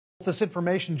This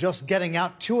information just getting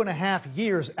out 2.5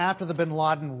 years after the bin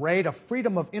Laden raid, a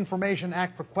Freedom of Information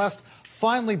Act request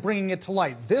finally bringing it to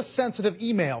light. This sensitive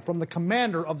email from the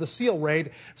commander of the SEAL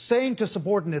raid saying to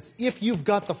subordinates, if you've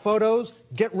got the photos,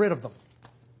 get rid of them.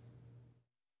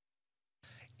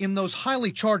 In those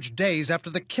highly charged days after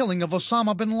the killing of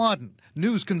Osama bin Laden,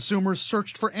 news consumers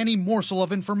searched for any morsel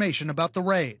of information about the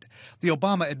raid. The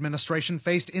Obama administration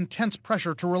faced intense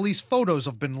pressure to release photos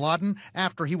of bin Laden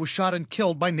after he was shot and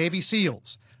killed by Navy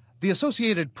SEALs. The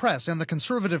Associated Press and the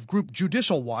conservative group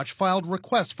Judicial Watch filed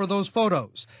requests for those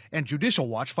photos, and Judicial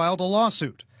Watch filed a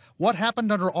lawsuit. What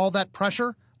happened under all that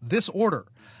pressure? This order.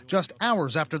 Just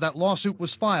hours after that lawsuit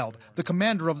was filed, the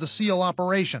commander of the SEAL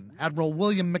operation, Admiral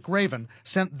William McRaven,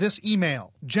 sent this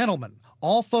email. Gentlemen,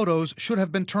 all photos should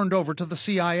have been turned over to the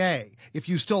CIA. If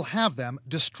you still have them,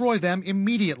 destroy them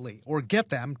immediately or get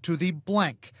them to the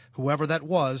blank, whoever that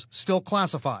was, still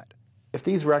classified. If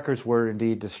these records were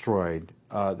indeed destroyed,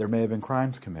 there may have been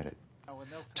crimes committed.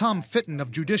 Tom Fitton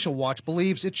of Judicial Watch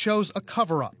believes it shows a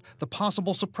cover-up, the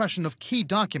possible suppression of key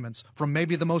documents from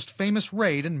maybe the most famous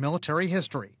raid in military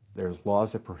history. There's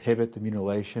laws that prohibit the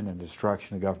mutilation and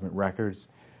destruction of government records.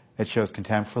 It shows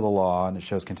contempt for the law, and it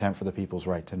shows contempt for the people's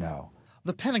right to know.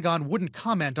 The Pentagon wouldn't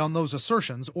comment on those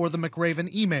assertions or the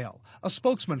McRaven email. A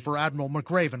spokesman for Admiral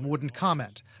McRaven wouldn't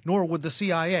comment, nor would the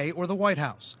CIA or the White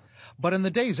House. But in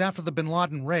the days after the bin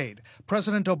Laden raid,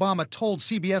 President Obama told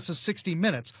CBS's 60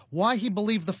 Minutes why he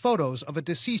believed the photos of a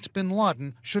deceased bin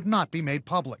Laden should not be made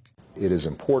public. It is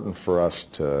important for us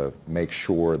to make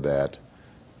sure that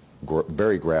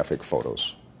very graphic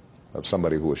photos of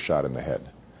somebody who was shot in the head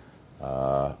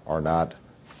are not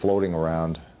floating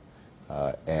around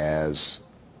as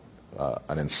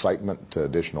an incitement to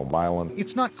additional violence.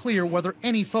 It's not clear whether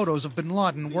any photos of bin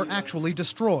Laden were actually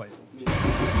destroyed.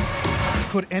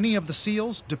 Could any of the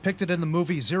SEALs depicted in the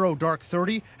movie Zero Dark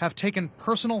 30 have taken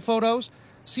personal photos?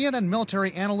 CNN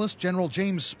military analyst General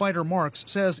James Spider Marks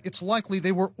says it's likely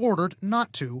they were ordered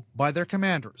not to by their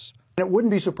commanders. It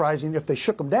wouldn't be surprising if they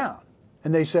shook them down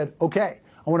and they said, okay,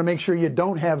 I want to make sure you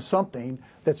don't have something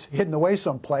that's hidden away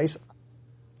someplace.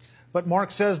 But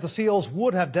Mark says the SEALs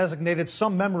would have designated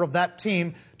some member of that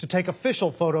team to take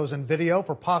official photos and video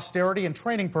for posterity and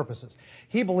training purposes.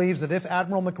 He believes that if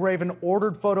Admiral McRaven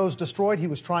ordered photos destroyed, he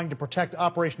was trying to protect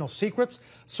operational secrets,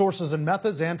 sources and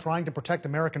methods, and trying to protect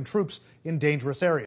American troops in dangerous areas.